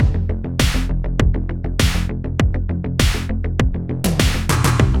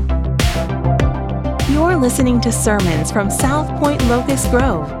listening to sermons from South Point Locust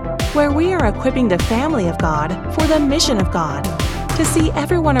Grove, where we are equipping the family of God for the mission of God, to see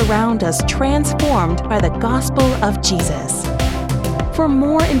everyone around us transformed by the gospel of Jesus. For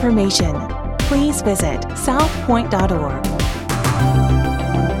more information, please visit southpoint.org.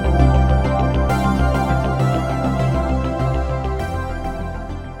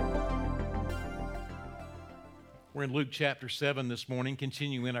 We're in Luke chapter 7 this morning,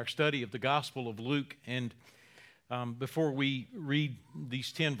 continuing our study of the Gospel of Luke. And before we read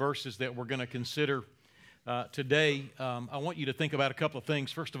these 10 verses that we're going to consider today, I want you to think about a couple of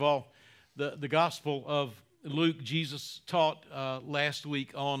things. First of all, the Gospel of Luke, Jesus taught last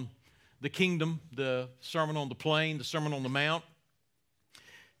week on the kingdom, the Sermon on the Plain, the Sermon on the Mount.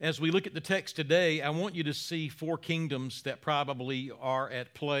 As we look at the text today, I want you to see 4 kingdoms that probably are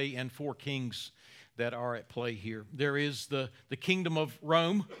at play and 4 kings that are at play here. There is the kingdom of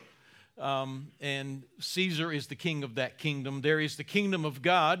Rome, and Caesar is the king of that kingdom. There is the kingdom of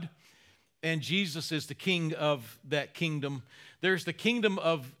God, and Jesus is the king of that kingdom. There's the kingdom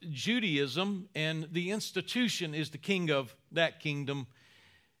of Judaism, and the institution is the king of that kingdom.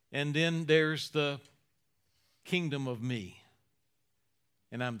 And then there's the kingdom of me,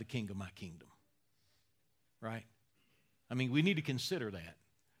 and I'm the king of my kingdom. Right? I mean, we need to consider that.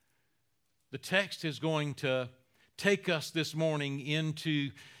 The text is going to take us this morning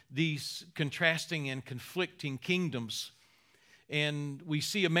into these contrasting and conflicting kingdoms. And we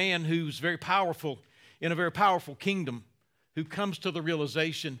see a man who's very powerful in a very powerful kingdom who comes to the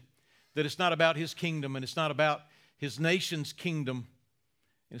realization that it's not about his kingdom and it's not about his nation's kingdom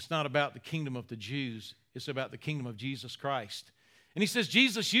and it's not about the kingdom of the Jews. It's about the kingdom of Jesus Christ. And he says,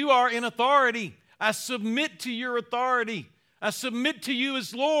 Jesus, you are in authority. I submit to your authority. I submit to you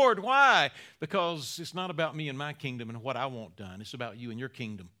as Lord. Why? Because it's not about me and my kingdom and what I want done. It's about you and your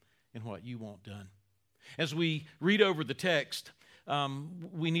kingdom and what you want done. As we read over the text,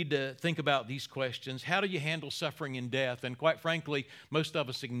 we need to think about these questions. How do you handle suffering and death? And quite frankly, most of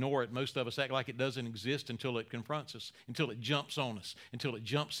us ignore it. Most of us act like it doesn't exist until it confronts us, until it jumps on us, until it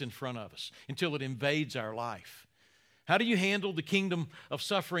jumps in front of us, until it invades our life. How do you handle the kingdom of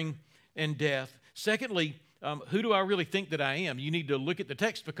suffering and death? Secondly, who do I really think that I am? You need to look at the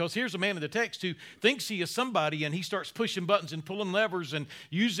text, because here's a man in the text who thinks he is somebody, and he starts pushing buttons and pulling levers and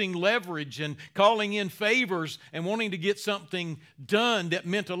using leverage and calling in favors and wanting to get something done that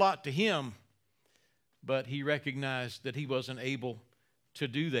meant a lot to him. But he recognized that he wasn't able to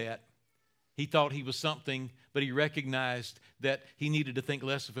do that. He thought he was something, but he recognized that he needed to think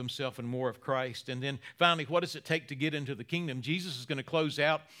less of himself and more of Christ. And then finally, what does it take to get into the kingdom? Jesus is going to close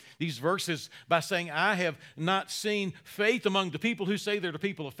out these verses by saying, I have not seen faith among the people who say they're the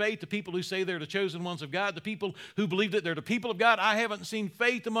people of faith, the people who say they're the chosen ones of God, the people who believe that they're the people of God. I haven't seen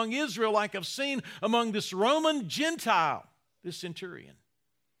faith among Israel like I've seen among this Roman Gentile, this centurion.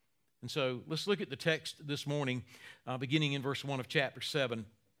 And so let's look at the text this morning, beginning in verse 1 of chapter 7.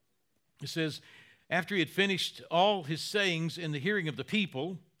 It says, after he had finished all his sayings in the hearing of the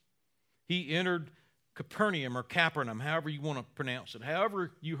people, he entered Capernaum, or Capernaum, however you want to pronounce it,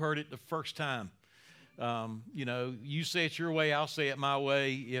 however you heard it the first time. You say it your way, I'll say it my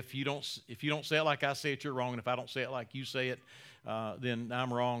way. If you don't say it like I say it, you're wrong. And if I don't say it like you say it, then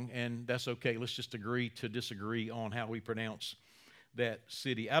I'm wrong. And that's okay. Let's just agree to disagree on how we pronounce that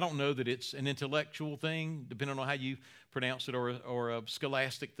city. I don't know that it's an intellectual thing, depending on how you pronounce it, or a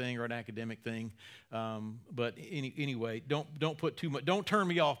scholastic thing or an academic thing. But anyway, don't put too much. Don't turn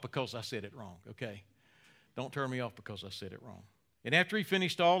me off because I said it wrong. Okay, don't turn me off because I said it wrong. And after he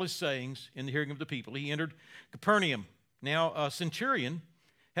finished all his sayings in the hearing of the people, he entered Capernaum. Now a centurion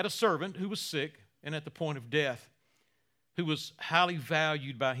had a servant who was sick and at the point of death, who was highly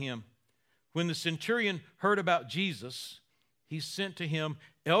valued by him. When the centurion heard about Jesus, he sent to him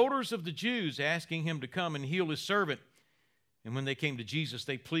elders of the Jews, asking him to come and heal his servant. And when they came to Jesus,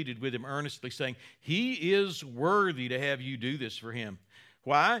 they pleaded with him earnestly, saying, he is worthy to have you do this for him.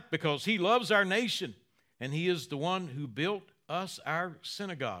 Why? Because he loves our nation, and he is the one who built us our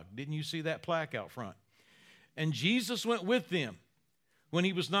synagogue. Didn't you see that plaque out front? And Jesus went with them. When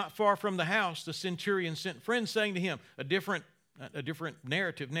he was not far from the house, the centurion sent friends, saying to him, a different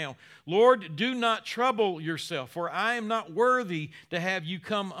narrative now, Lord, do not trouble yourself, for I am not worthy to have you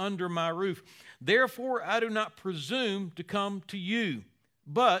come under my roof. Therefore, I do not presume to come to you,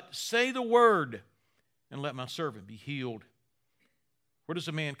 but say the word, and let my servant be healed. Where does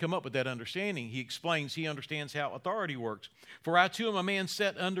a man come up with that understanding? He explains he understands how authority works. For I too am a man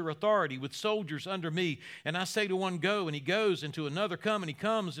set under authority, with soldiers under me. And I say to one, go, and he goes, and to another, come, and he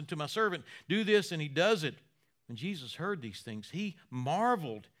comes, and to my servant, do this, and he does it. When Jesus heard these things, he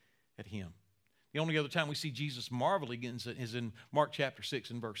marveled at him. The only other time we see Jesus marveling is in Mark chapter 6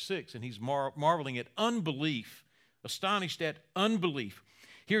 and verse 6, and he's marveling at unbelief, astonished at unbelief.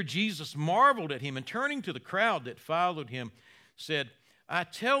 Here Jesus marveled at him, and turning to the crowd that followed him, said, I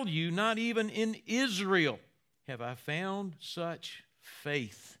tell you, not even in Israel have I found such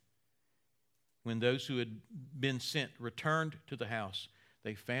faith. When those who had been sent returned to the house,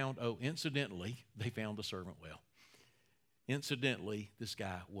 they found the servant well. Incidentally, this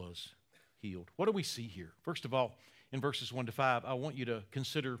guy was healed. What do we see here? First of all, in verses 1 to 5, I want you to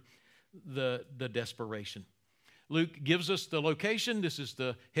consider the desperation. Luke gives us the location. This is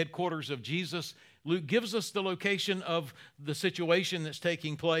the headquarters of Jesus. Luke gives us the location of the situation that's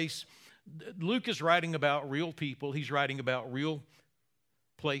taking place. Luke is writing about real people. He's writing about real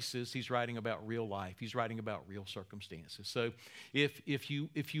places. He's writing about real life. He's writing about real circumstances. So if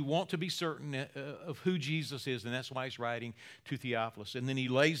you want to be certain of who Jesus is, then that's why he's writing to Theophilus. And then he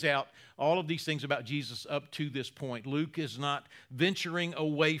lays out all of these things about Jesus up to this point. Luke is not venturing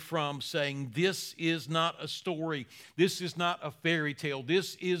away from saying this is not a story. This is not a fairy tale.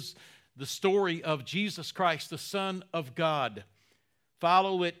 This is the story of Jesus Christ, the Son of God.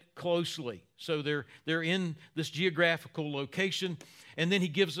 Follow it closely. So they're in this geographical location. And then he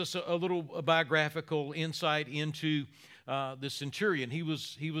gives us a little biographical insight into the centurion. He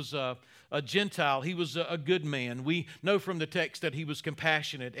was a Gentile. He was a good man. We know from the text that he was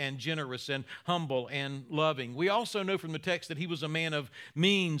compassionate and generous and humble and loving. We also know from the text that he was a man of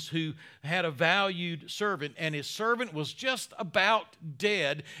means who had a valued servant, and his servant was just about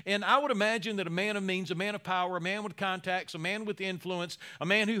dead. And I would imagine that a man of means, a man of power, a man with contacts, a man with influence, a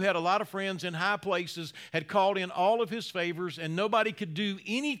man who had a lot of friends in high places, had called in all of his favors, and nobody could do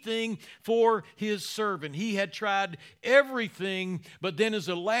anything for his servant. He had tried everything, but then as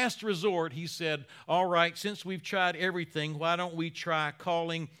a last resort, he said, all right, since we've tried everything, why don't we try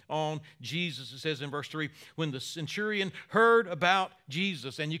calling on Jesus? It says in verse 3, when the centurion heard about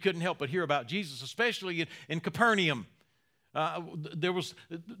Jesus, and you couldn't help but hear about Jesus, especially in Capernaum, there was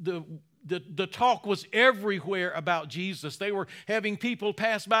the talk was everywhere about Jesus. They were having people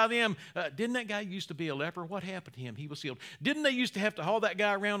pass by them. Didn't that guy used to be a leper? What happened to him? He was healed. Didn't they used to have to haul that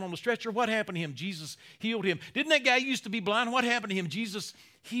guy around on the stretcher? What happened to him? Jesus healed him. Didn't that guy used to be blind? What happened to him? Jesus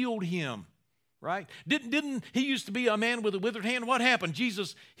healed him. Right? Didn't he used to be a man with a withered hand? What happened?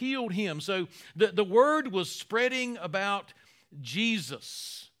 Jesus healed him. So the word was spreading about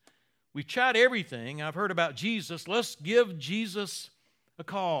Jesus. We've tried everything. I've heard about Jesus. Let's give Jesus a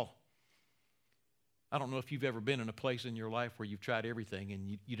call. I don't know if you've ever been in a place in your life where you've tried everything and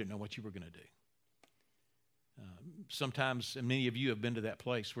you didn't know what you were going to do. Sometimes, and many of you have been to that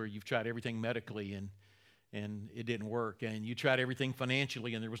place where you've tried everything medically and it didn't work. And you tried everything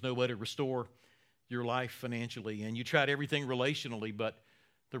financially and there was no way to restore your life financially. And you tried everything relationally, but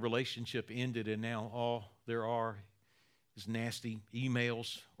the relationship ended, and now all there are is nasty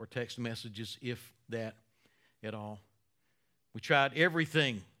emails or text messages, if that at all. We tried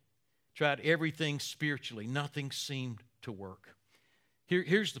everything spiritually. Nothing seemed to work.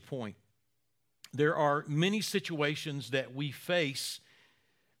 Here's the point. There are many situations that we face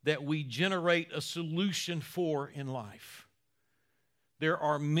that we generate a solution for in life. There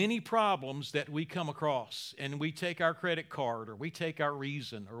are many problems that we come across, and we take our credit card, or we take our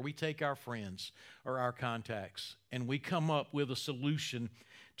reason, or we take our friends or our contacts, and we come up with a solution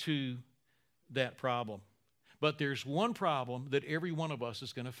to that problem. But there's one problem that every one of us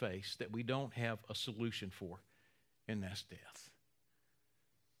is going to face that we don't have a solution for, and that's death.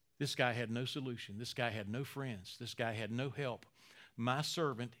 This guy had no solution. This guy had no friends. This guy had no help. My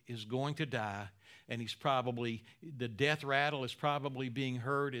servant is going to die, and the death rattle is probably being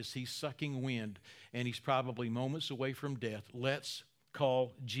heard as he's sucking wind, and he's probably moments away from death. Let's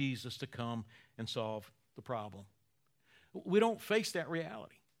call Jesus to come and solve the problem. We don't face that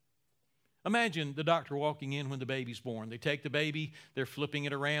reality. Imagine the doctor walking in when the baby's born. They take the baby, they're flipping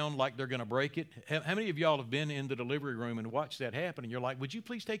it around like they're going to break it. How many of y'all have been in the delivery room and watched that happen, and you're like, would you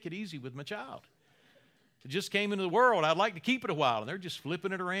please take it easy with my child? It just came into the world. I'd like to keep it a while. And they're just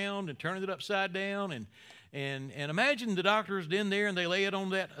flipping it around and turning it upside down. And imagine the doctor's in there and they lay it on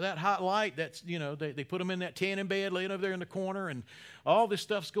that hot light. That's, they put them in that tanning bed, laying over there in the corner, and all this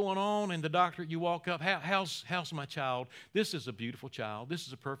stuff's going on. And the doctor, you walk up, how's my child? This is a beautiful child. This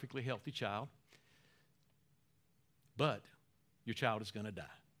is a perfectly healthy child. But your child is going to die.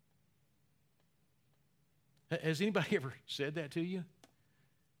 Has anybody ever said that to you?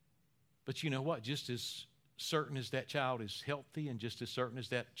 But you know what? Just as certain as that child is healthy and just as certain as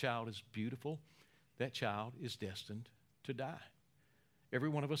that child is beautiful, that child is destined to die. Every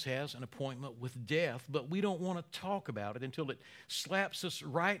one of us has an appointment with death, but we don't want to talk about it until it slaps us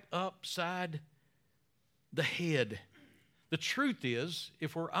right upside the head. The truth is,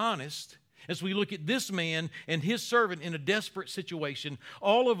 if we're honest, as we look at this man and his servant in a desperate situation,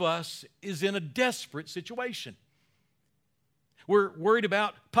 all of us is in a desperate situation. We're worried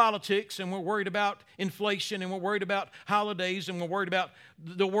about politics, and we're worried about inflation, and we're worried about holidays, and we're worried about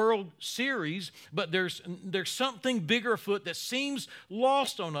the World Series, but there's something bigger afoot that seems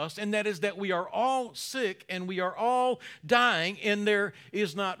lost on us, and that is that we are all sick and we are all dying, and there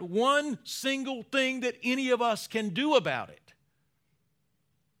is not one single thing that any of us can do about it.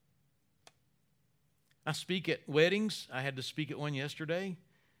 I speak at weddings. I had to speak at one yesterday.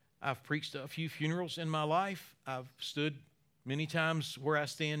 I've preached at a few funerals in my life. I've stood many times where I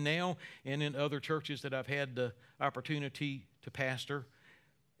stand now and in other churches that I've had the opportunity to pastor.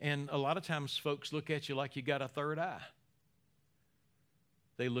 And a lot of times folks look at you like you got a third eye.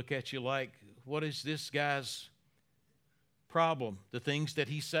 They look at you like, what is this guy's problem? The things that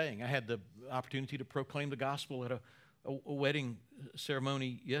he's saying. I had the opportunity to proclaim the gospel at a wedding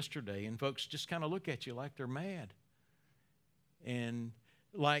ceremony yesterday, and folks just kind of look at you like they're mad and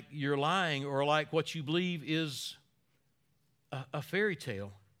like you're lying, or like what you believe is a fairy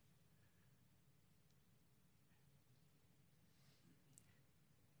tale.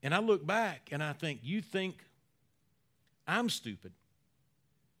 And I look back and I think, you think I'm stupid,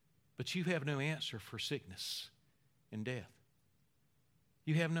 but you have no answer for sickness and death.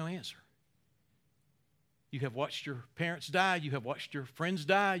 You have no answer. You have watched your parents die. You have watched your friends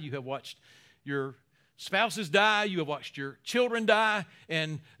die. You have watched your spouses die. You have watched your children die.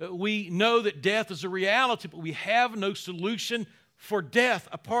 And we know that death is a reality, but we have no solution for death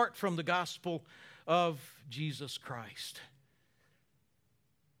apart from the gospel of Jesus Christ.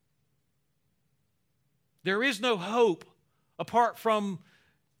 There is no hope apart from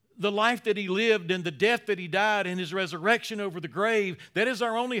the life that he lived and the death that he died and his resurrection over the grave. That is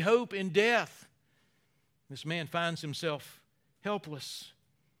our only hope in death. This man finds himself helpless.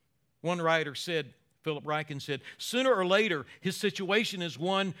 One writer said, Philip Ryken said, sooner or later, his situation is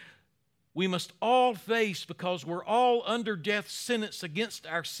one we must all face because we're all under death's sentence against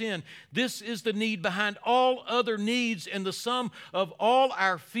our sin. This is the need behind all other needs and the sum of all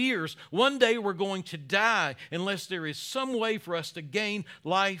our fears. One day we're going to die unless there is some way for us to gain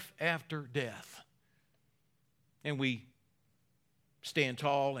life after death. And we stand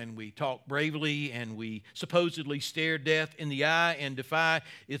tall and we talk bravely and we supposedly stare death in the eye and defy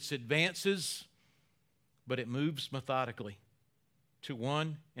its advances, but it moves methodically to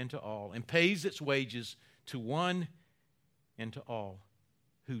one and to all and pays its wages to one and to all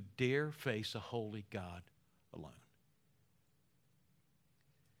who dare face a holy God alone.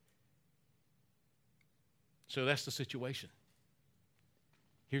 So that's the situation.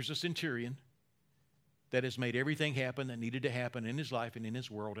 Here's a centurion that has made everything happen that needed to happen in his life and in his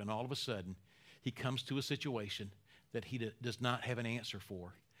world, and all of a sudden, he comes to a situation that he does not have an answer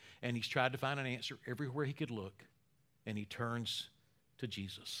for. And he's tried to find an answer everywhere he could look, and he turns to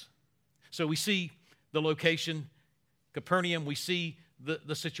Jesus. So we see the location, Capernaum. We see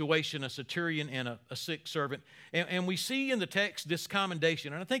the situation, a centurion and a sick servant. And we see in the text this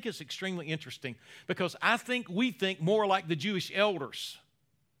commendation, and I think it's extremely interesting because I think we think more like the Jewish elders,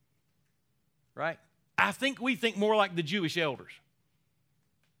 right? I think we think more like the Jewish elders.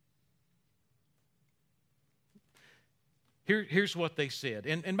 Here's what they said.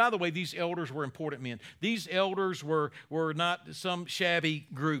 And by the way, these elders were important men. These elders were not some shabby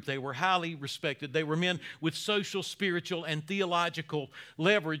group. They were highly respected. They were men with social, spiritual, and theological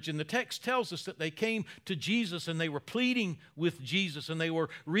leverage. And the text tells us that they came to Jesus and they were pleading with Jesus and they were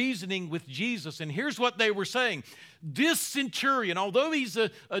reasoning with Jesus. And here's what they were saying. This centurion, although he's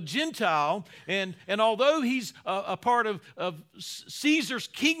a Gentile and although he's a part of Caesar's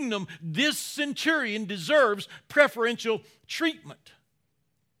kingdom, this centurion deserves preferential treatment.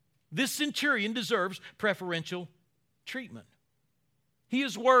 This centurion deserves preferential treatment. He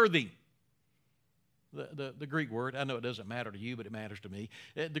is worthy. The Greek word, I know it doesn't matter to you, but it matters to me.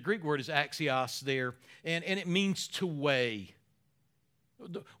 The Greek word is axios there, and it means to weigh.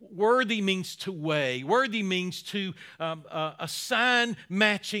 Worthy means to weigh. Worthy means to assign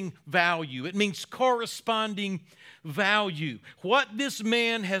matching value. It means corresponding value. What this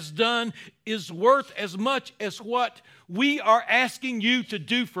man has done is worth as much as what we are asking you to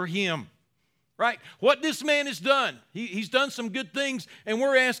do for him. Right? What this man has done, he's done some good things, and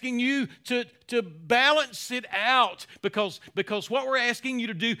we're asking you to balance it out because what we're asking you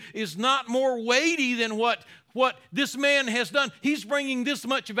to do is not more weighty than what what this man has done. He's bringing this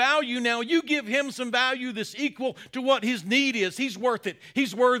much value now. You give him some value that's equal to what his need is. He's worth it.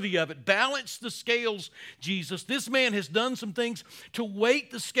 He's worthy of it. Balance the scales, Jesus. This man has done some things to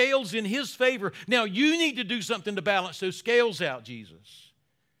weight the scales in his favor. Now you need to do something to balance those scales out, Jesus.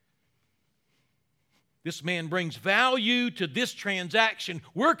 This man brings value to this transaction.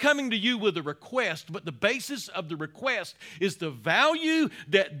 We're coming to you with a request, but the basis of the request is the value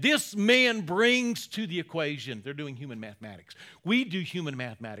that this man brings to the equation. They're doing human mathematics. We do human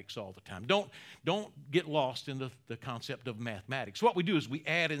mathematics all the time. Don't get lost in the concept of mathematics. What we do is we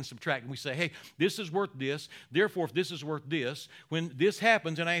add and subtract, and we say, hey, this is worth this. Therefore, if this is worth this, when this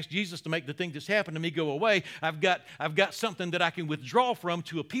happens, and I ask Jesus to make the thing that's happened to me go away, I've got something that I can withdraw from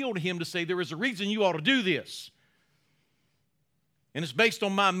to appeal to him to say there is a reason you ought to do this. And it's based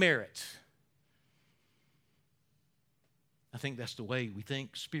on my merit. I think that's the way we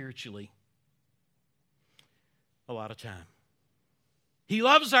think spiritually a lot of time. He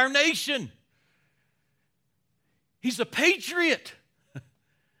loves our nation. He's a patriot,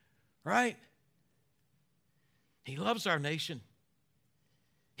 right? He loves our nation.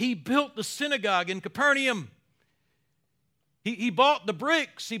 He built the synagogue in Capernaum. He bought the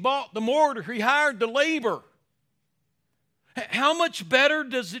bricks. He bought the mortar. He hired the labor. How much better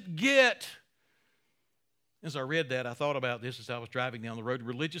does it get? As I read that, I thought about this as I was driving down the road.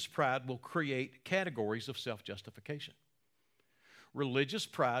 Religious pride will create categories of self-justification. Religious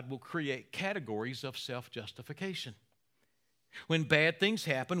pride will create categories of self-justification. When bad things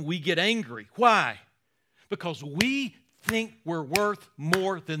happen, we get angry. Why? Because we think we're worth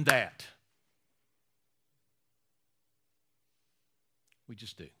more than that. We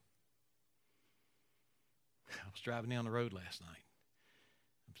just do. I was driving down the road last night.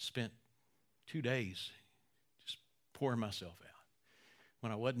 I spent 2 days just pouring myself out.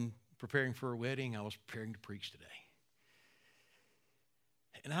 When I wasn't preparing for a wedding, I was preparing to preach today.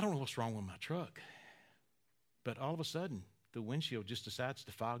 And I don't know what's wrong with my truck, but all of a sudden, the windshield just decides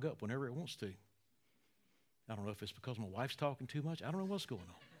to fog up whenever it wants to. I don't know if it's because my wife's talking too much. I don't know what's going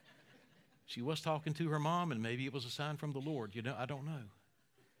on. She was talking to her mom, and maybe it was a sign from the Lord. I don't know.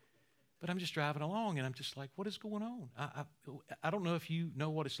 But I'm just driving along, and I'm just like, what is going on? I don't know if you know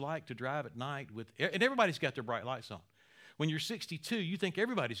what it's like to drive at night and everybody's got their bright lights on. When you're 62, you think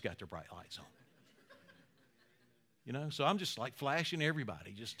everybody's got their bright lights on. So I'm just like flashing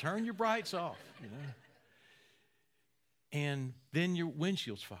everybody. Just turn your brights off, And then your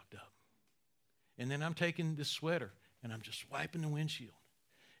windshield's fogged up. And then I'm taking this sweater, and I'm just wiping the windshield.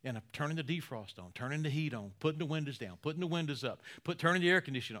 And I'm turning the defrost on, turning the heat on, putting the windows down, putting the windows up, turning the air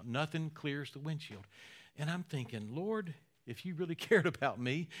conditioner on. Nothing clears the windshield. And I'm thinking, Lord, if you really cared about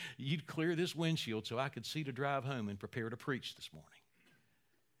me, you'd clear this windshield so I could see to drive home and prepare to preach this morning.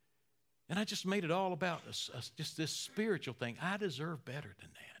 And I just made it all about just this spiritual thing. I deserve better than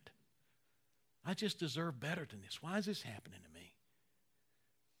that. I just deserve better than this. Why is this happening to me?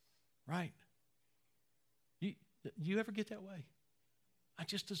 Right? You ever get that way? I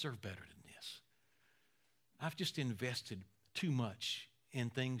just deserve better than this. I've just invested too much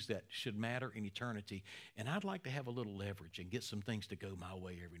in things that should matter in eternity, and I'd like to have a little leverage and get some things to go my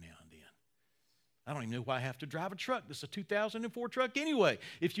way every now and then. I don't even know why I have to drive a truck. This is a 2004 truck anyway.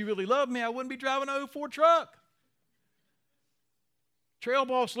 If you really love me, I wouldn't be driving an 04 truck. Trail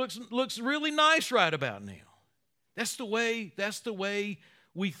Boss looks really nice right about now. That's the way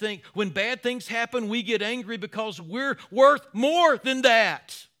we think. When bad things happen, we get angry because we're worth more than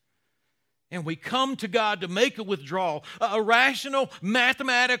that. And we come to God to make a withdrawal, a rational,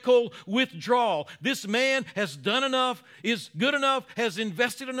 mathematical withdrawal. This man has done enough, is good enough, has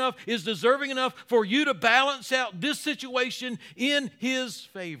invested enough, is deserving enough for you to balance out this situation in his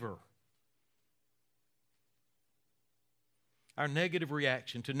favor. Our negative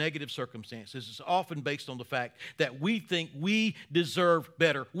reaction to negative circumstances is often based on the fact that we think we deserve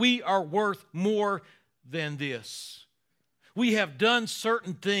better. We are worth more than this. We have done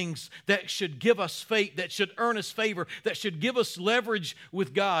certain things that should give us faith, that should earn us favor, that should give us leverage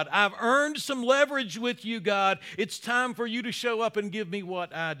with God. I've earned some leverage with you, God. It's time for you to show up and give me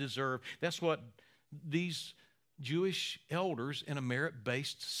what I deserve. That's what these Jewish elders in a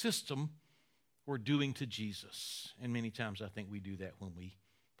merit-based system were doing to Jesus. And many times I think we do that when we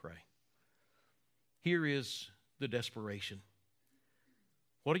pray. Here is the desperation.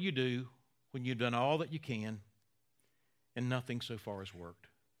 What do you do when you've done all that you can and nothing so far has worked?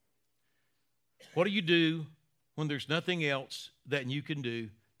 What do you do when there's nothing else that you can do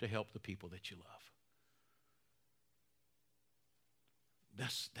to help the people that you love?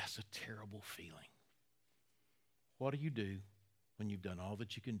 That's a terrible feeling. What do you do when you've done all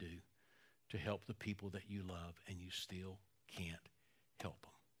that you can do to help the people that you love, and you still can't help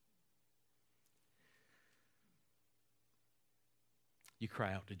them. You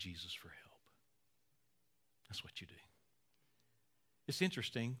cry out to Jesus for help. That's what you do. It's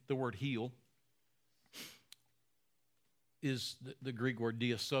interesting, the word heal is the Greek word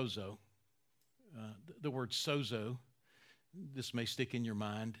diasozo. The word sozo, this may stick in your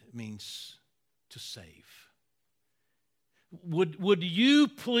mind, means to save. Would you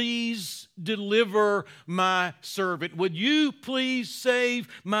please deliver my servant? Would you please save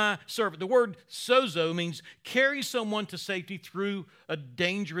my servant? The word sozo means carry someone to safety through a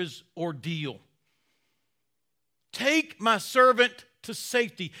dangerous ordeal. Take my servant to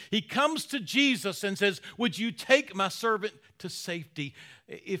safety. He comes to Jesus and says, would you take my servant to safety?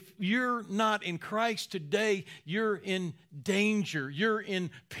 If you're not in Christ today, you're in danger. You're in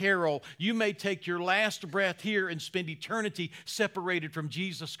peril. You may take your last breath here and spend eternity separated from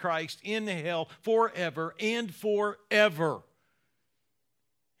Jesus Christ in hell forever and forever.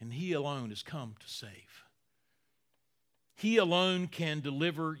 And He alone has come to save. He alone can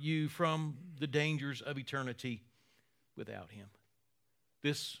deliver you from the dangers of eternity without Him.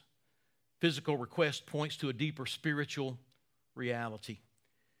 This physical request points to a deeper spiritual reality.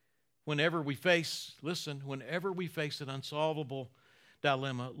 Whenever we face an unsolvable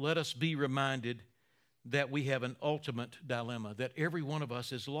dilemma, let us be reminded that we have an ultimate dilemma, that every one of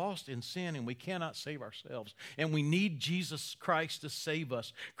us is lost in sin and we cannot save ourselves. And we need Jesus Christ to save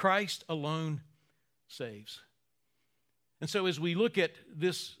us. Christ alone saves. And so as we look at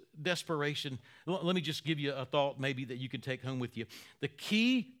this desperation, let me just give you a thought maybe that you can take home with you. The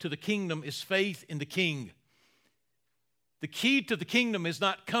key to the kingdom is faith in the King. The key to the kingdom is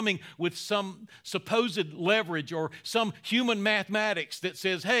not coming with some supposed leverage or some human mathematics that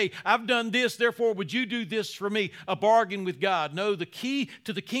says, hey, I've done this, therefore would you do this for me? A bargain with God. No, the key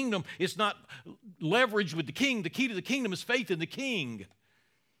to the kingdom is not leverage with the king. The key to the kingdom is faith in the King.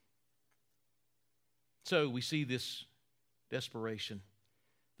 So we see this desperation.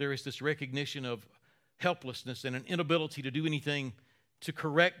 There is this recognition of helplessness and an inability to do anything to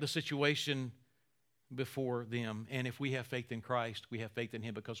correct the situation before them. And if we have faith in Christ, we have faith in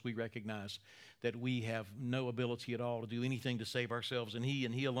Him because we recognize that we have no ability at all to do anything to save ourselves, and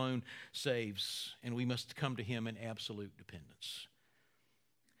He alone saves, and we must come to Him in absolute dependence.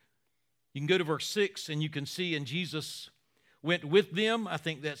 You can go to verse 6 and you can see, and Jesus went with them. I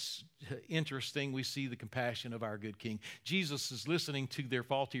think that's interesting. We see the compassion of our good King. Jesus is listening to their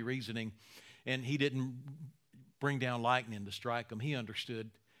faulty reasoning, and He didn't bring down lightning to strike them. He understood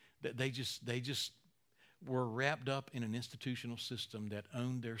that they just were wrapped up in an institutional system that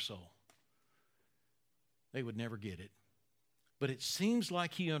owned their soul. They would never get it. But it seems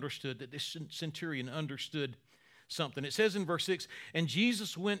like He understood, that this centurion understood something. It says in verse 6, and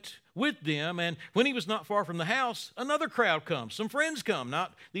Jesus went with them, and when He was not far from the house, another crowd comes. Some friends come,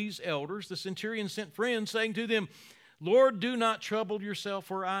 not these elders. The centurion sent friends, saying to them, Lord, do not trouble yourself,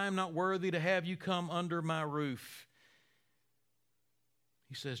 for I am not worthy to have you come under my roof.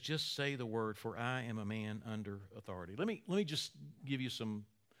 He says, just say the word, for I am a man under authority. Let me just give you some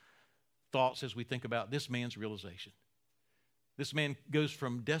thoughts as we think about this man's realization. This man goes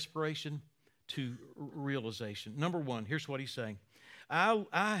from desperation to realization. Number one, here's what he's saying. I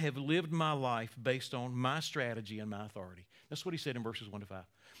have lived my life based on my strategy and my authority. That's what he said in verses 1 to 5.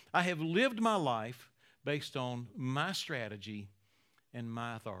 I have lived my life based on my strategy and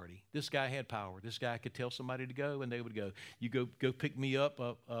my authority. This guy had power. This guy could tell somebody to go, and they would go. You go pick me up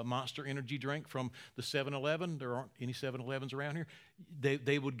a Monster Energy drink from the 7-Eleven. There aren't any 7-Elevens around here.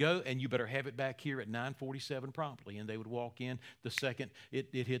 They would go, and you better have it back here at 9:47 promptly. And they would walk in the second it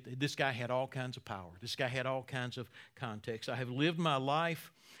hit. This guy had all kinds of power. This guy had all kinds of context. I have lived my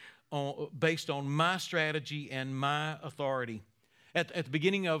life based on my strategy and my authority. At the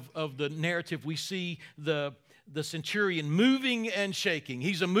beginning of the narrative, we see the centurion moving and shaking.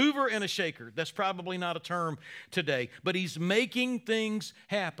 He's a mover and a shaker. That's probably not a term today, but he's making things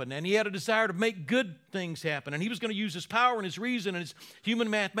happen, and he had a desire to make good things happen, and he was going to use his power and his reason and his human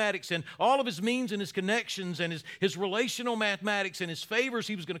mathematics and all of his means and his connections and his relational mathematics and his favors.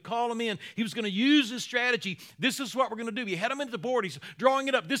 He was going to call them in. He was going to use his strategy. This is what we're going to do. He had them into the board. He's drawing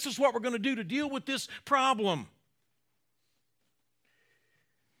it up. This is what we're going to do to deal with this problem.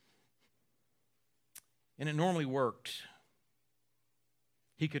 And it normally worked.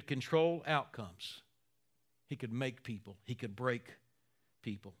 He could control outcomes. He could make people. He could break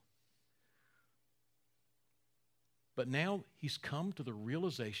people. But now he's come to the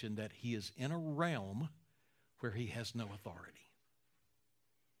realization that he is in a realm where he has no authority.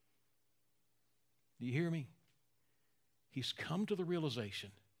 Do you hear me? He's come to the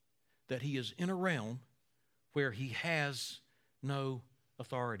realization that he is in a realm where he has no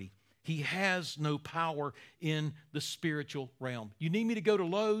authority. He has no power in the spiritual realm. You need me to go to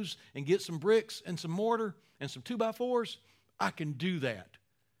Lowe's and get some bricks and some mortar and some 2x4s? I can do that.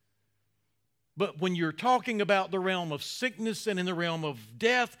 But when you're talking about the realm of sickness and in the realm of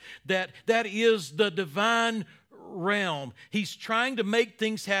death, that is the divine realm. He's trying to make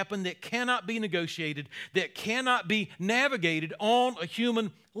things happen that cannot be negotiated, that cannot be navigated on a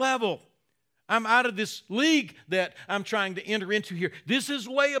human level. I'm out of this league that I'm trying to enter into here. This is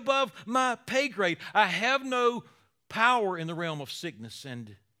way above my pay grade. I have no power in the realm of sickness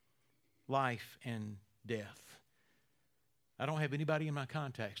and life and death. I don't have anybody in my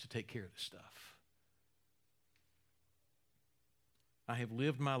contacts to take care of this stuff. I have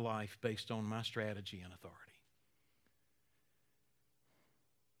lived my life based on my strategy and authority.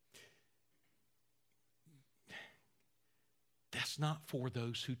 That's not for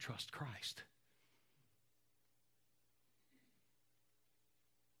those who trust Christ.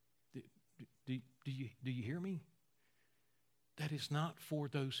 Do you hear me? That is not for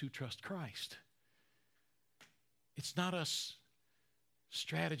those who trust Christ. It's not us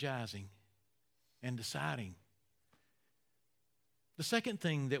strategizing and deciding. The second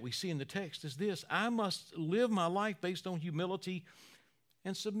thing that we see in the text is this: I must live my life based on humility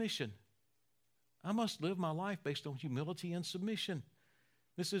and submission. I must live my life based on humility and submission.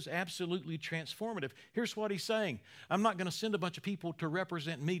 This is absolutely transformative. Here's what he's saying. I'm not going to send a bunch of people to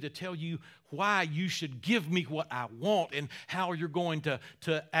represent me to tell you why you should give me what I want and how you're going to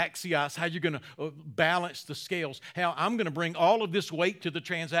axios, how you're going to balance the scales, how I'm going to bring all of this weight to the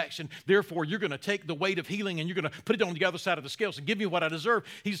transaction. Therefore, you're going to take the weight of healing and you're going to put it on the other side of the scales and give me what I deserve.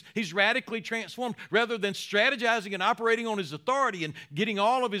 He's radically transformed. Rather than strategizing and operating on his authority and getting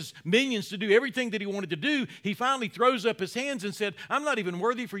all of his minions to do everything that he wanted to do, he finally throws up his hands and said, I'm not even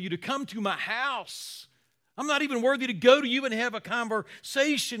worthy for you to come to my house. I'm not even worthy to go to you and have a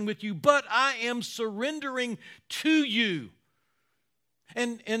conversation with you, but I am surrendering to you.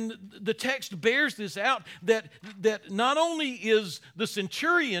 And the text bears this out, that not only is the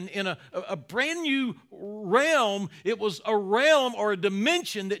centurion in a brand new realm, it was a realm or a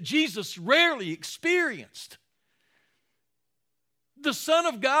dimension that Jesus rarely experienced. The Son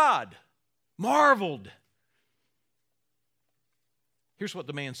of God marveled. Here's what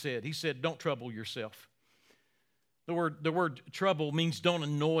the man said. He said, don't trouble yourself. The word trouble means don't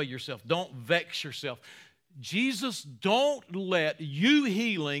annoy yourself. Don't vex yourself. Jesus, don't let you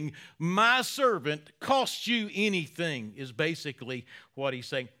healing my servant cost you anything, is basically what he's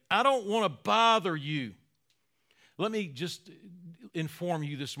saying. I don't want to bother you. Let me just inform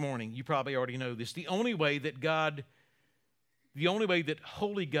you this morning. You probably already know this. The only way that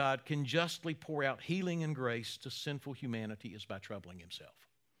holy God can justly pour out healing and grace to sinful humanity is by troubling himself.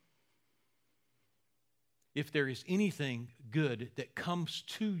 If there is anything good that comes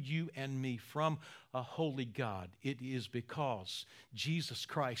to you and me from a holy God, it is because Jesus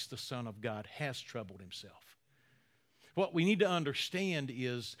Christ, the Son of God, has troubled himself. What we need to understand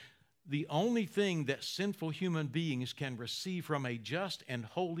is the only thing that sinful human beings can receive from a just and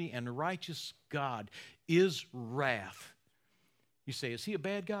holy and righteous God is wrath. You say, is he a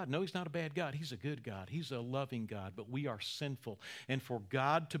bad God? No, he's not a bad God. He's a good God. He's a loving God, but we are sinful. And for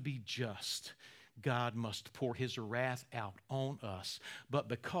God to be just, God must pour his wrath out on us. But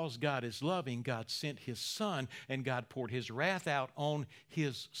because God is loving, God sent his Son, and God poured his wrath out on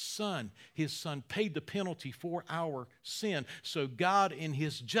his Son. His Son paid the penalty for our sin. So God, in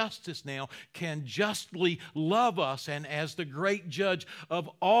his justice now, can justly love us. And as the great judge of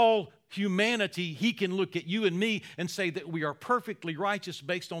all humanity, he can look at you and me and say that we are perfectly righteous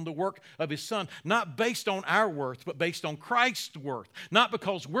based on the work of his Son, not based on our worth, but based on Christ's worth. Not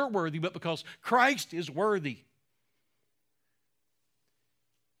because we're worthy, but because Christ is worthy.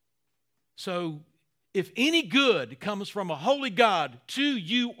 So, if any good comes from a holy God to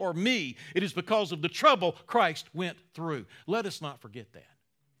you or me, it is because of the trouble Christ went through. Let us not forget that.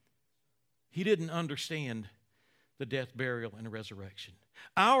 He didn't understand the death, burial, and resurrection.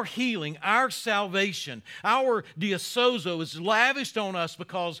 Our healing, our salvation, our diasozo is lavished on us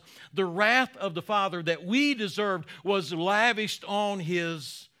because the wrath of the Father that we deserved was lavished on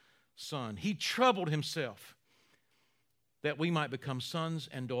his Son. He troubled himself that we might become sons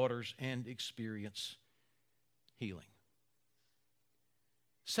and daughters and experience healing.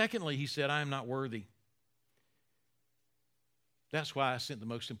 Secondly, he said, I am not worthy. That's why I sent the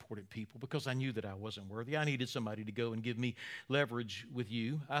most important people, because I knew that I wasn't worthy. I needed somebody to go and give me leverage with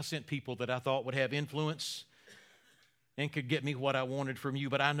you. I sent people that I thought would have influence and could get me what I wanted from you,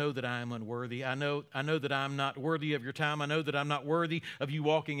 but I know that I am unworthy. I know that I'm not worthy of your time. I know that I'm not worthy of you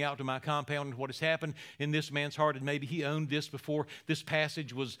walking out to my compound. And what has happened in this man's heart, and maybe he owned this before this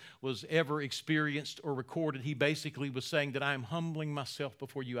passage was ever experienced or recorded. He basically was saying that I am humbling myself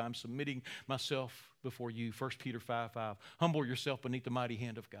before you. I'm submitting myself before you. 1 Peter 5:5. Humble yourself beneath the mighty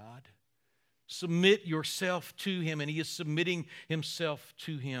hand of God. Submit yourself to him, and he is submitting himself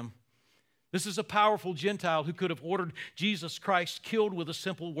to him. This is a powerful Gentile who could have ordered Jesus Christ killed with a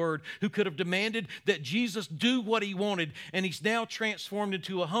simple word, who could have demanded that Jesus do what he wanted, and he's now transformed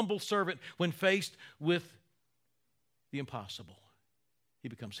into a humble servant when faced with the impossible. He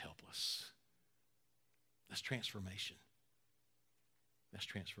becomes helpless. That's transformation. That's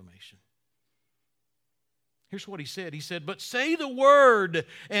transformation. Here's what he said. He said, but say the word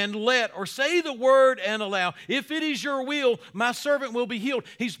and let, or say the word and allow. If it is your will, my servant will be healed.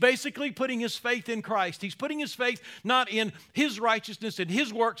 He's basically putting his faith in Christ. He's putting his faith not in his righteousness and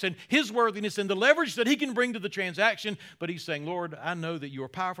his works and his worthiness and the leverage that he can bring to the transaction, but he's saying, Lord, I know that you are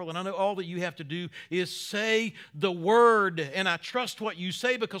powerful, and I know all that you have to do is say the word, and I trust what you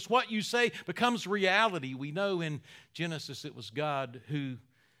say, because what you say becomes reality. We know in Genesis it was God who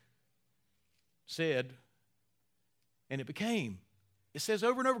said, and it became. It says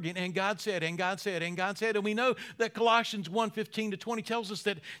over and over again, and God said, and God said, and God said. And we know that Colossians 1:15-20 tells us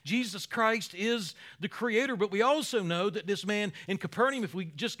that Jesus Christ is the creator. But we also know that this man in Capernaum, if we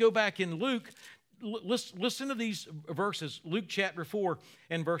just go back in Luke, listen to these verses. Luke chapter 4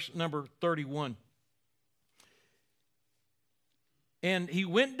 and verse number 31. And he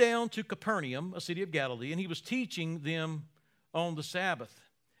went down to Capernaum, a city of Galilee, and he was teaching them on the Sabbath.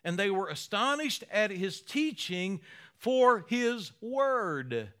 And they were astonished at his teaching, for his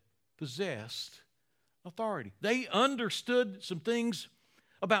word possessed authority. They understood some things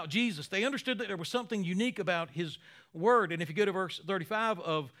about Jesus. They understood that there was something unique about his word. And if you go to verse 35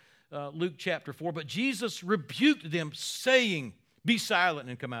 of Luke chapter 4, but Jesus rebuked them, saying, be silent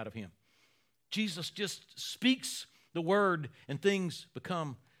and come out of him. Jesus just speaks the word and things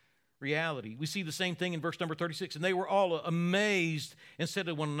become reality. We see the same thing in verse number 36. And they were all amazed and said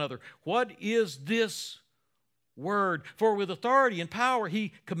to one another, what is this word? For with authority and power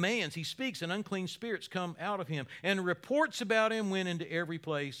he commands, he speaks, and unclean spirits come out of him. And reports about him went into every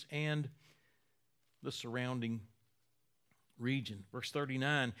place and the surrounding region. Verse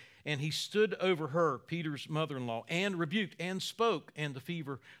 39, and he stood over her, Peter's mother-in-law, and rebuked and spoke, and the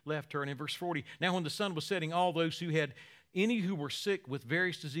fever left her. And in verse 40, now when the sun was setting, all those who had any who were sick with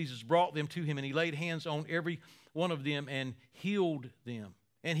various diseases brought them to him, and he laid hands on every one of them and healed them.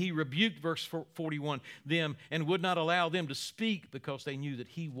 And he rebuked, verse 41, them, and would not allow them to speak, because they knew that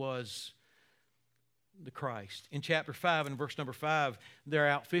he was the Christ. In chapter 5 and verse number 5, they're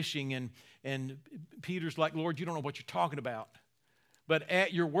out fishing, and Peter's like, Lord, you don't know what you're talking about. But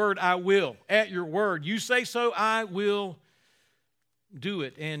at your word, I will. At your word, you say so, I will do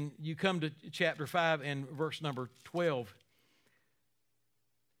it. And you come to chapter 5 and verse number 12.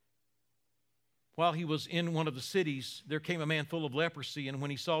 While he was in one of the cities, there came a man full of leprosy, and when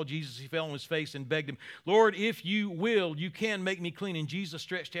he saw Jesus, he fell on his face and begged him, Lord, if you will, you can make me clean. And Jesus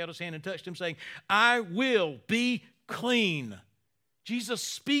stretched out his hand and touched him, saying, I will be clean. Jesus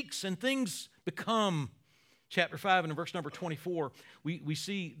speaks and things become. Chapter 5 and in verse number 24, we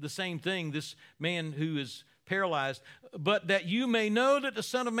see the same thing. This man who is paralyzed, but that you may know that the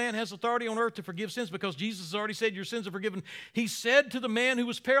Son of Man has authority on earth to forgive sins, because Jesus has already said your sins are forgiven. He said to the man who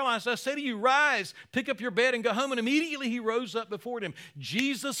was paralyzed, I say to you, rise, pick up your bed and go home. And immediately he rose up before him.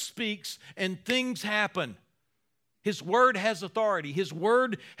 Jesus speaks and things happen. His word has authority. His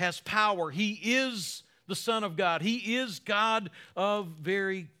word has power. He is the Son of God. He is God of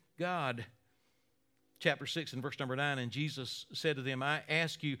very God. Chapter 6 and verse number 9, and Jesus said to them, I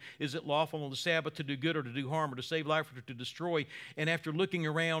ask you, is it lawful on the Sabbath to do good or to do harm, or to save life or to destroy? And after looking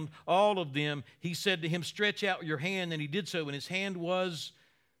around all of them, he said to him, stretch out your hand. And he did so, and his hand was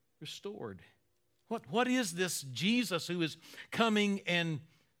restored. What is this Jesus who is coming and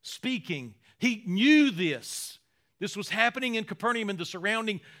speaking? He knew this. This was happening in Capernaum and the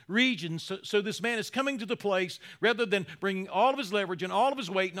surrounding regions. So this man is coming to the place, rather than bringing all of his leverage and all of his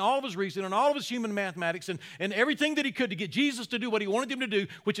weight and all of his reason and all of his human mathematics and everything that he could to get Jesus to do what he wanted him to do,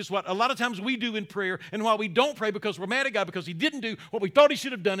 which is what a lot of times we do in prayer, and why we don't pray because we're mad at God because he didn't do what we thought he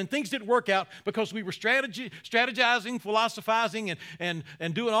should have done, and things didn't work out because we were strategizing, philosophizing, and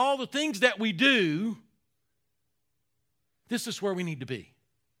doing all the things that we do. This is where we need to be.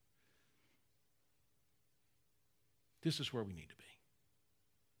 This is where we need to be.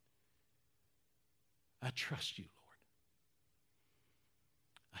 I trust you, Lord.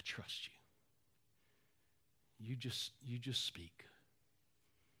 I trust you. you just speak.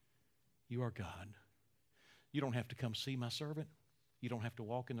 You are God. You don't have to come see my servant. You don't have to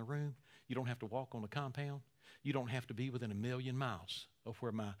walk in the room. You don't have to walk on the compound. You don't have to be within 1,000,000 miles of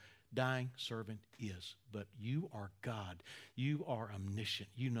where my dying servant is. But you are God. You are omniscient.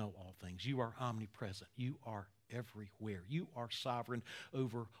 You know all things. You are omnipresent. You are everywhere. You are sovereign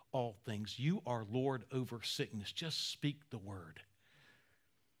over all things. You are Lord over sickness. Just speak the word.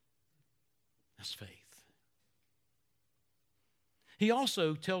 That's faith. He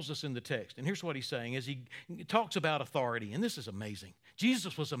also tells us in the text, and here's what he's saying as he talks about authority, and this is amazing.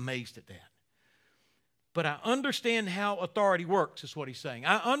 Jesus was amazed at that. But I understand how authority works, is what he's saying.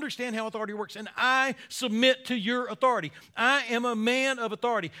 I understand how authority works, and I submit to your authority. I am a man of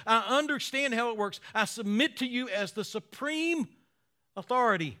authority. I understand how it works. I submit to you as the supreme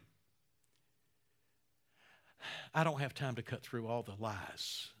authority. I don't have time to cut through all the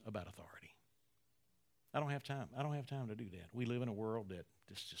lies about authority. I don't have time. I don't have time to do that. We live in a world that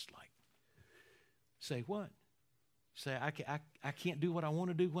is just like, say what? Say, I can't do what I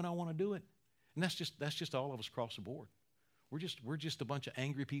want to do when I want to do it. And that's just all of us across the board. We're just a bunch of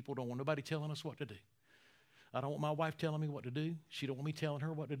angry people. Don't want nobody telling us what to do. I don't want my wife telling me what to do. She don't want me telling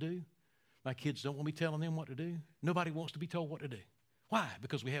her what to do. My kids don't want me telling them what to do. Nobody wants to be told what to do. Why?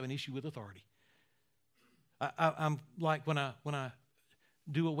 Because we have an issue with authority. I'm like when I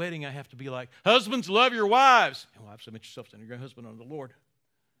do a wedding, I have to be like, husbands, love your wives. And wives, submit yourself to your husband unto the Lord.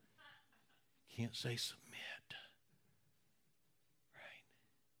 Can't say submit. Right?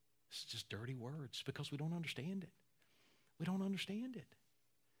 It's just dirty words because we don't understand it. We don't understand it.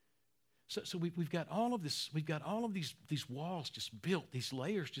 So we've got all of this. We've got all of these walls just built, these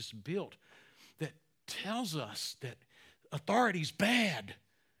layers just built that tells us that authority's bad.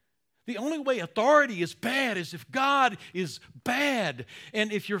 The only way authority is bad is if God is bad.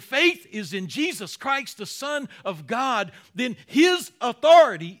 And if your faith is in Jesus Christ, the Son of God, then His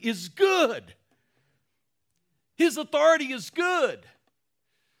authority is good. His authority is good.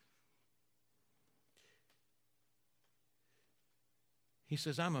 He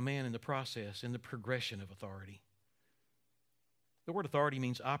says, I'm a man in the process, in the progression of authority. The word authority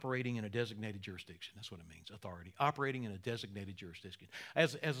means operating in a designated jurisdiction. That's what it means, authority. Operating in a designated jurisdiction.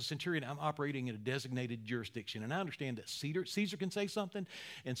 As a centurion, I'm operating in a designated jurisdiction. And I understand that Caesar can say something,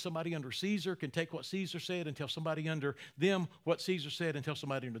 and somebody under Caesar can take what Caesar said and tell somebody under them what Caesar said and tell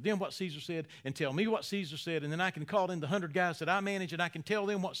somebody under them what Caesar said and tell me what Caesar said. And then I can call in the 100 guys that I manage and I can tell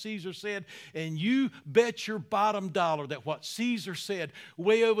them what Caesar said. And you bet your bottom dollar that what Caesar said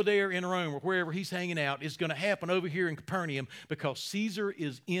way over there in Rome or wherever he's hanging out is going to happen over here in Capernaum because Caesar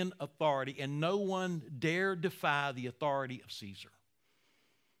is in authority, and no one dare defy the authority of Caesar.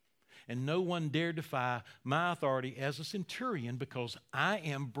 And no one dare defy my authority as a centurion because I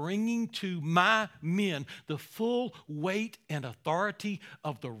am bringing to my men the full weight and authority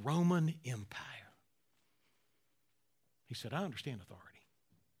of the Roman Empire. He said, I understand authority.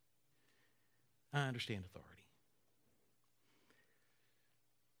 I understand authority.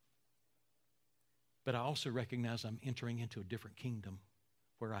 But I also recognize I'm entering into a different kingdom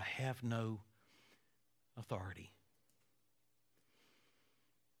where I have no authority.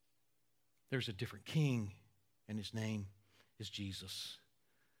 There's a different king, and his name is Jesus.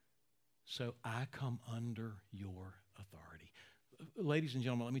 So I come under your authority. Ladies and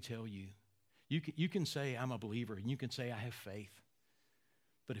gentlemen, let me tell you, you can say I'm a believer, and you can say I have faith.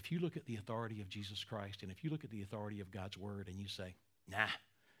 But if you look at the authority of Jesus Christ, and if you look at the authority of God's word, and you say, nah,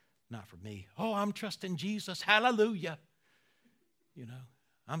 not for me. Oh, I'm trusting Jesus. Hallelujah. You know,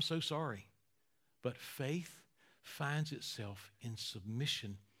 I'm so sorry. But faith finds itself in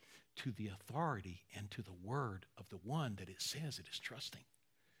submission to the authority and to the word of the one that it says it is trusting.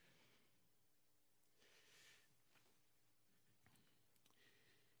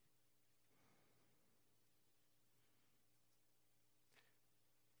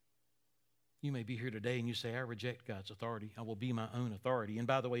 You may be here today and you say, I reject God's authority. I will be my own authority. And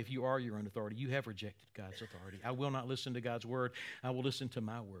by the way, if you are your own authority, you have rejected God's authority. I will not listen to God's word. I will listen to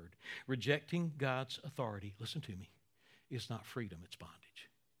my word. Rejecting God's authority, listen to me, is not freedom, it's bondage.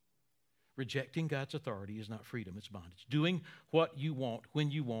 Rejecting God's authority is not freedom, it's bondage. Doing what you want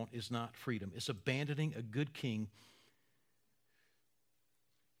when you want is not freedom. It's abandoning a good king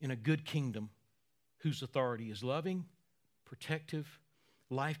in a good kingdom whose authority is loving, protective,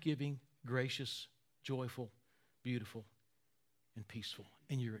 life-giving, gracious, joyful, beautiful, and peaceful.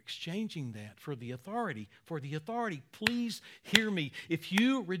 And you're exchanging that for the authority. For the authority, please hear me. If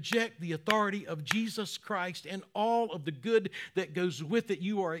you reject the authority of Jesus Christ and all of the good that goes with it,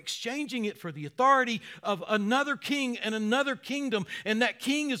 you are exchanging it for the authority of another king and another kingdom. And that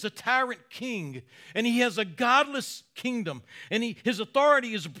king is a tyrant king. And he has a godless kingdom. And his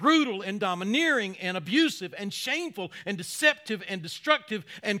authority is brutal and domineering and abusive and shameful and deceptive and destructive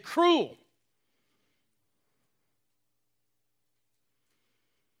and cruel.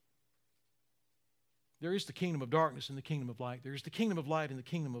 There is the kingdom of darkness and the kingdom of light. There is the kingdom of light and the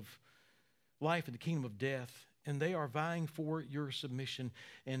kingdom of life and the kingdom of death. And they are vying for your submission.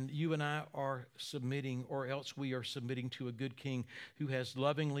 And you and I are submitting, or else we are submitting to a good king who has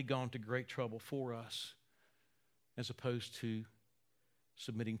lovingly gone to great trouble for us, as opposed to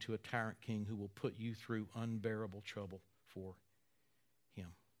submitting to a tyrant king who will put you through unbearable trouble for him.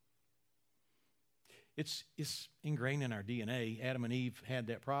 It's ingrained in our DNA. Adam and Eve had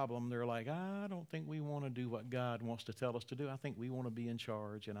that problem. They're like, I don't think we want to do what God wants to tell us to do. I think we want to be in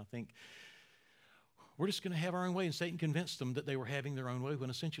charge, and I think we're just going to have our own way. And Satan convinced them that they were having their own way when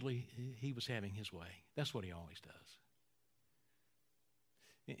essentially he was having his way. That's what he always does.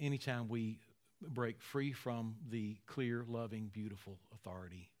 Anytime we break free from the clear, loving, beautiful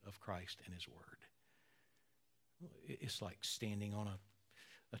authority of Christ and his word, it's like standing on a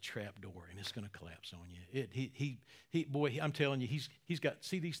trap door, and it's going to collapse on you. Boy, I'm telling you, he's got,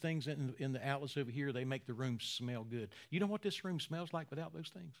 see these things in the outlets over here, they make the room smell good. You know what this room smells like without those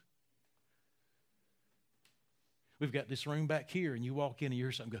things? We've got this room back here, and you walk in and you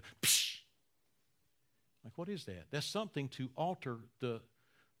hear something go, psh! Like, what is that? That's something to alter the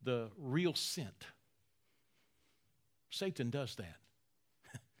real scent. Satan does that.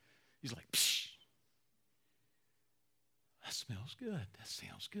 He's like, psh! That smells good. That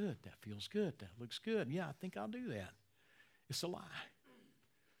sounds good. That feels good. That looks good. Yeah, I think I'll do that. It's a lie.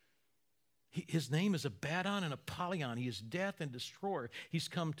 His name is Abaddon and Apollyon. He is death and destroyer. He's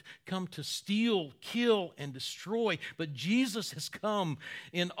come to steal, kill, and destroy. But Jesus has come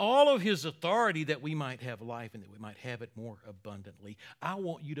in all of his authority that we might have life and that we might have it more abundantly. I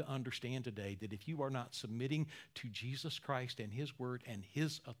want you to understand today that if you are not submitting to Jesus Christ and his word and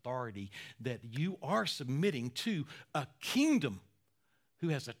his authority, that you are submitting to a kingdom who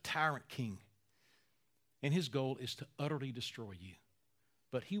has a tyrant king. And his goal is to utterly destroy you.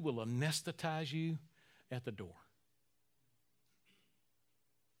 But he will anesthetize you at the door.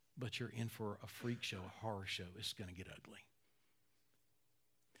 But you're in for a freak show, a horror show. It's going to get ugly.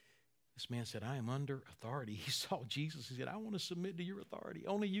 This man said, I am under authority. He saw Jesus. He said, I want to submit to your authority.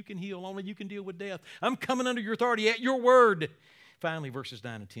 Only you can heal. Only you can deal with death. I'm coming under your authority at your word. Finally, verses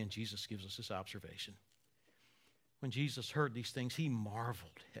 9 and 10, Jesus gives us this observation. When Jesus heard these things, he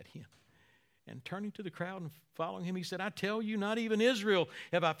marveled at him. And turning to the crowd and following him, he said, I tell you, not even Israel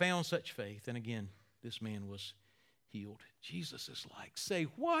have I found such faith. And again, this man was healed. Jesus is like, say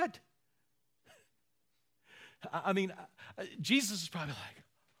what? I mean, Jesus is probably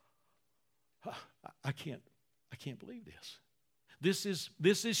like, I can't believe this.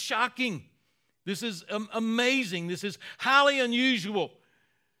 This is shocking. This is amazing. This is highly unusual.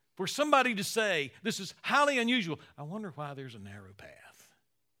 For somebody to say, this is highly unusual, I wonder why there's a narrow path.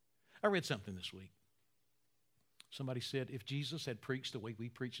 I read something this week. Somebody said if Jesus had preached the way we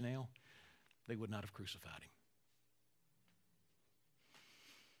preach now, they would not have crucified him.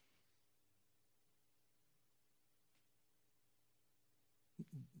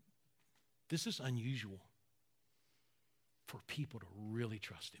 This is unusual for people to really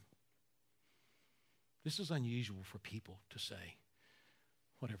trust him. This is unusual for people to say,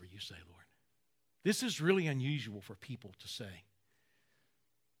 whatever you say, Lord. This is really unusual for people to say,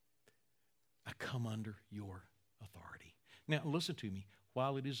 I come under your authority. Now, listen to me.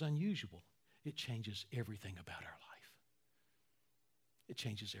 While it is unusual, it changes everything about our life. It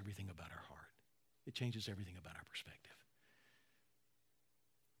changes everything about our heart. It changes everything about our perspective.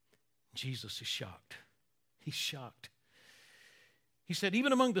 Jesus is shocked. He's shocked. He said,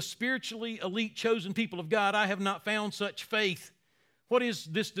 even among the spiritually elite chosen people of God, I have not found such faith. What is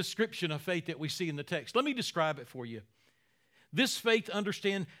this description of faith that we see in the text? Let me describe it for you. This faith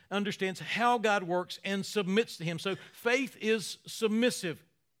understands how God works and submits to him. So faith is submissive.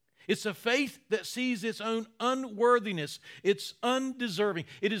 It's a faith that sees its own unworthiness. It's undeserving.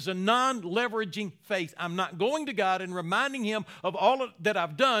 It is a non-leveraging faith. I'm not going to God and reminding him of all that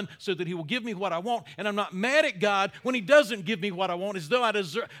I've done so that he will give me what I want. And I'm not mad at God when he doesn't give me what I want as though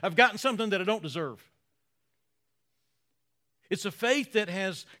I've gotten something that I don't deserve. It's a faith that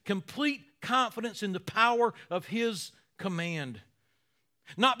has complete confidence in the power of his command.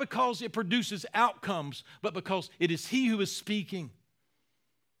 Not because it produces outcomes, but because it is he who is speaking.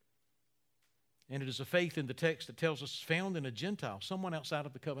 And it is a faith in the text that tells us found in a Gentile, someone outside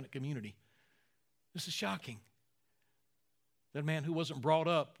of the covenant community. This is shocking. That man who wasn't brought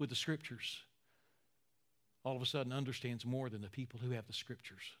up with the Scriptures all of a sudden understands more than the people who have the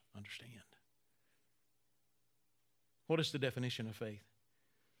Scriptures understand. What is the definition of faith?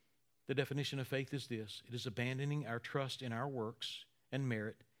 The definition of faith is this: it is abandoning our trust in our works and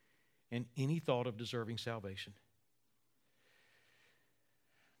merit and any thought of deserving salvation.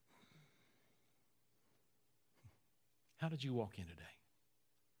 How did you walk in today?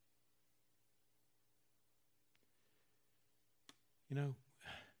 You know,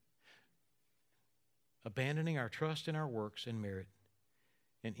 abandoning our trust in our works and merit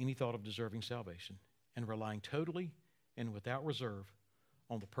and any thought of deserving salvation and relying totally and without reserve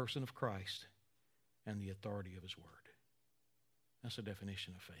on the person of Christ and the authority of His Word. That's the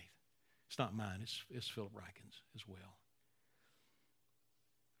definition of faith. It's not mine. It's Philip Ryken's as well.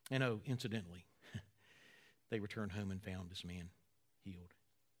 And oh, incidentally, they returned home and found this man healed.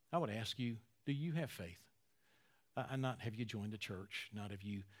 I would ask you, do you have faith? Not have you joined the church, not have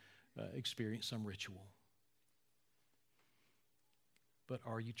you experienced some ritual, but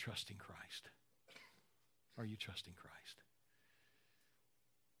are you trusting Christ? Are you trusting Christ?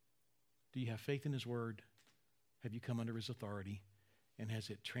 Do you have faith in His Word? Have you come under His authority? And has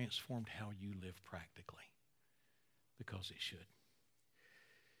it transformed how you live practically? Because it should.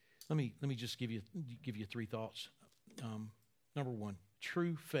 Let me just give you 3 thoughts. Number 1,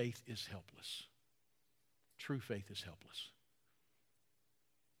 true faith is helpless. True faith is helpless.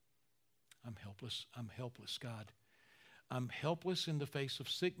 I'm helpless. I'm helpless, God. I'm helpless in the face of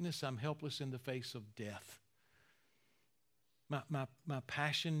sickness. I'm helpless in the face of death. My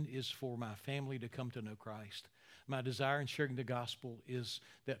passion is for my family to come to know Christ. My desire in sharing the gospel is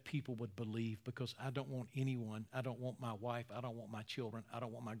that people would believe, because I don't want anyone, I don't want my wife, I don't want my children, I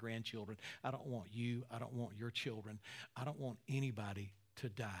don't want my grandchildren, I don't want you, I don't want your children, I don't want anybody to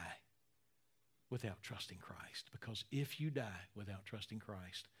die without trusting Christ. Because if you die without trusting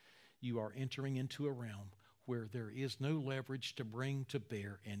Christ, you are entering into a realm where there is no leverage to bring to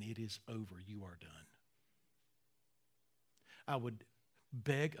bear, and it is over. You are done. I would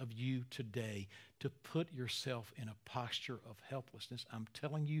beg of you today to put yourself in a posture of helplessness. I'm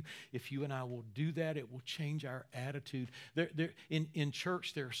telling you, if you and I will do that, it will change our attitude. In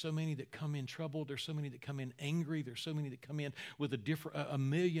church, there are so many that come in troubled. There's so many that come in angry. There's so many that come in with a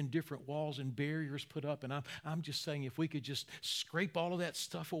million different walls and barriers put up. And I'm just saying, if we could just scrape all of that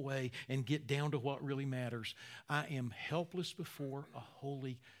stuff away and get down to what really matters. I am helpless before a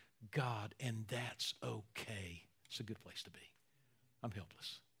holy God, and that's okay. It's a good place to be. I'm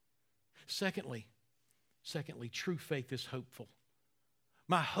helpless. Secondly, true faith is hopeful.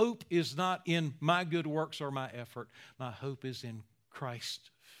 My hope is not in my good works or my effort. My hope is in Christ's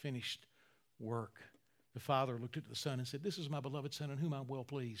finished work. The Father looked at the Son and said, "This is my beloved Son in whom I'm well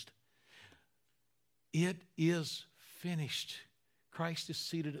pleased." It is finished. Christ is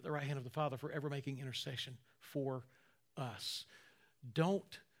seated at the right hand of the Father, forever making intercession for us.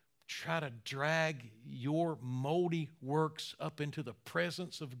 Don't try to drag your moldy works up into the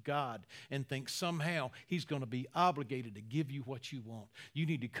presence of God and think somehow He's going to be obligated to give you what you want. You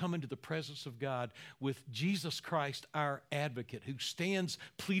need to come into the presence of God with Jesus Christ, our advocate, who stands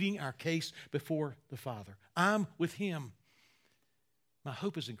pleading our case before the Father. I'm with Him. My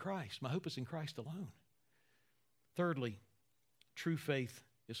hope is in Christ. My hope is in Christ alone. Thirdly, true faith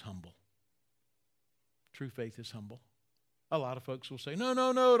is humble. True faith is humble. A lot of folks will say, no,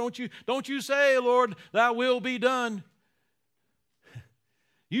 don't you say, Lord, thy will be done.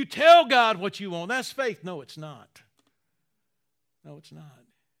 You tell God what you want. That's faith. No, it's not. No, it's not.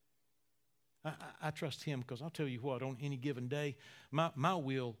 I trust Him, because I'll tell you what, on any given day, my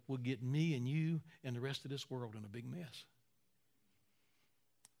will get me and you and the rest of this world in a big mess.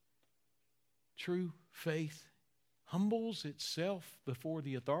 True faith humbles itself before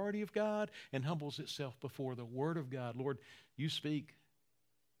the authority of God and humbles itself before the Word of God. Lord, you speak.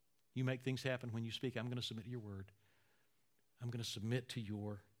 You make things happen when you speak. I'm going to submit to your word. I'm going to submit to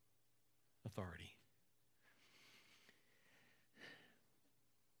your authority.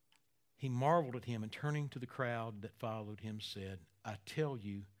 He marveled at him, and turning to the crowd that followed him said, I tell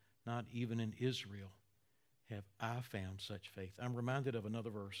you, not even in Israel have I found such faith. I'm reminded of another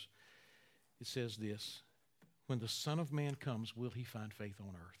verse. It says this, when the Son of Man comes, will He find faith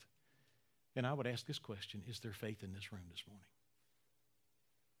on earth? And I would ask this question, is there faith in this room this morning?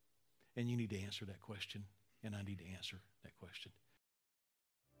 And you need to answer that question, and I need to answer that question.